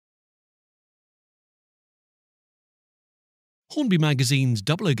Hornby magazine's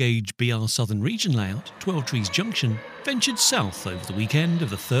double-gauge BR Southern Region layout, 12 Trees Junction, ventured south over the weekend of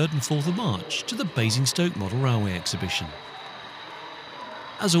the 3rd and 4th of March to the Basingstoke Model Railway exhibition.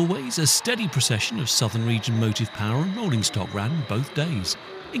 As always, a steady procession of Southern Region motive power and rolling stock ran both days,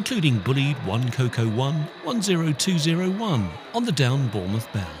 including Bullied 1 Coco 1 10201 on the Down Bournemouth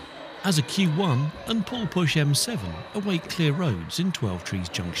Bell, as a Q1 and Pull Push M7 await clear roads in 12 Trees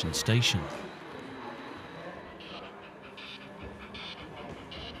Junction station.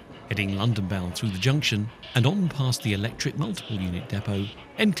 Heading London-bound through the junction and on past the electric multiple unit depot,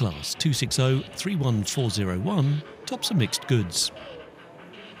 N-Class 260-31401 tops a mixed goods.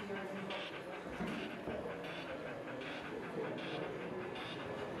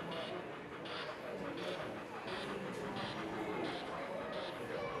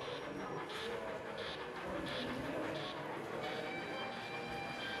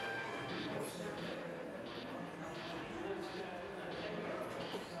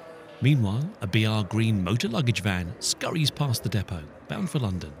 Meanwhile, a BR green motor luggage van scurries past the depot, bound for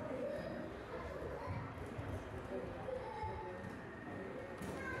London.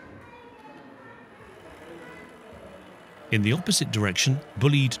 In the opposite direction,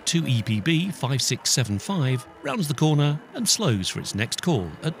 Bullied 2 EPB 5675 rounds the corner and slows for its next call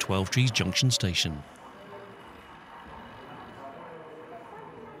at 12 Trees Junction station.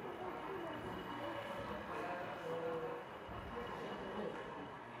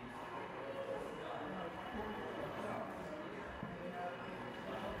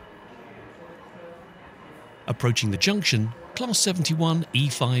 Approaching the junction, Class 71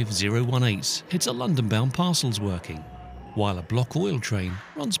 E5018 hits a London-bound parcels working, while a block oil train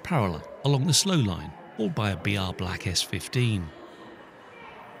runs parallel along the slow line, hauled by a BR Black S15.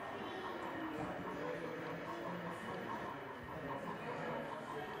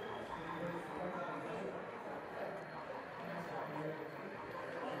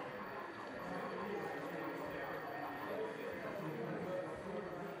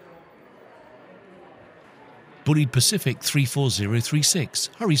 Bullied Pacific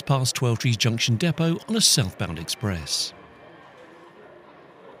 34036 hurries past 12 Trees Junction depot on a southbound express.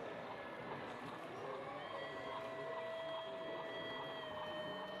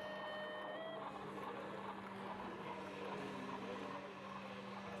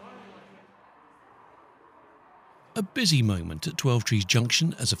 A busy moment at 12 Trees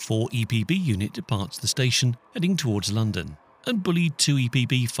Junction as a 4 EPB unit departs the station heading towards London, and Bullied 2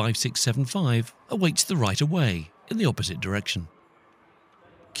 EPB 5675 awaits the right of way in the opposite direction.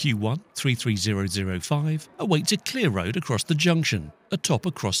 Q1 33005 awaits a clear road across the junction, atop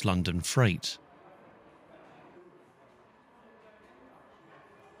a cross-London freight.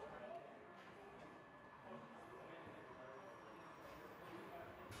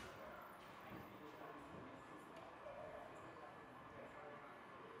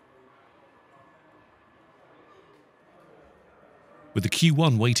 With the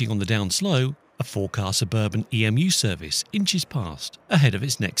Q1 waiting on the down slow, a 4-car suburban EMU service inches past ahead of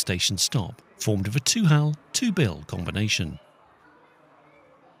its next station stop, formed of a 2-HAL, 2-bill combination.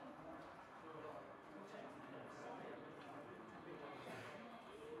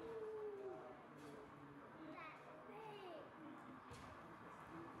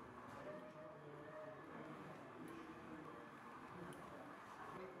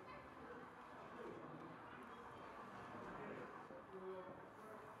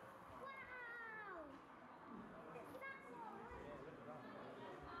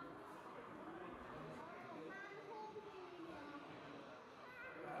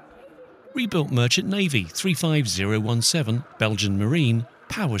 Rebuilt Merchant Navy 35017 Belgian Marine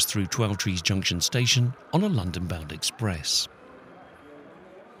powers through 12 Trees Junction station on a London-bound express.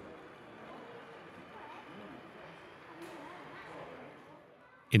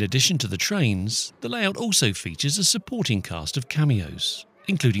 In addition to the trains, the layout also features a supporting cast of cameos,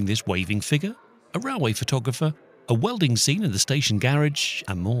 including this waving figure, a railway photographer, a welding scene in the station garage,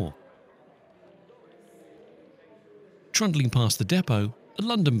 and more. Trundling past the depot, a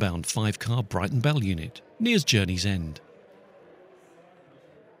London-bound 5-car Brighton Bell unit nears journey's end.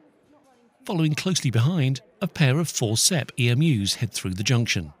 Following closely behind, a pair of 4-SEP EMUs head through the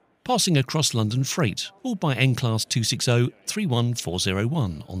junction, passing across London freight, hauled by N-Class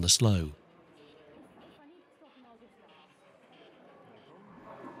 260-31401 on the slow.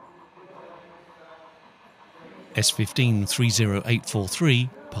 S15 30843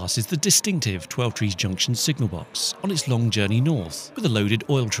 passes the distinctive 12 Trees Junction signal box on its long journey north with a loaded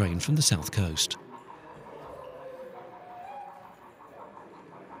oil train from the south coast.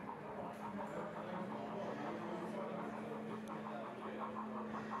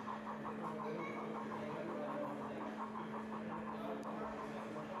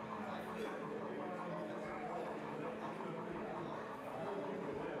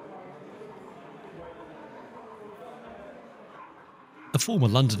 A former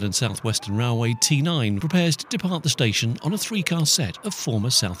London and South Western Railway T9 prepares to depart the station on a 3-car set of former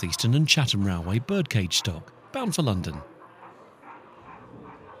South Eastern and Chatham Railway birdcage stock, bound for London.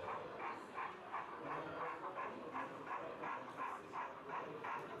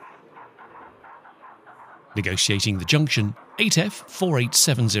 Negotiating the junction, 8F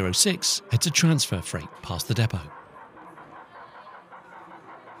 48706 heads a transfer freight past the depot.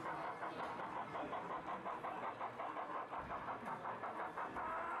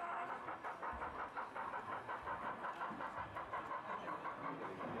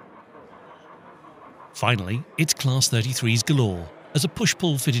 Finally, it's Class 33s galore, as a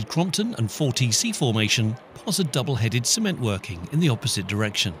push-pull fitted Crompton and 4TC formation pass a double-headed cement working in the opposite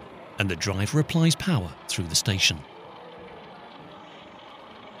direction, and the driver applies power through the station.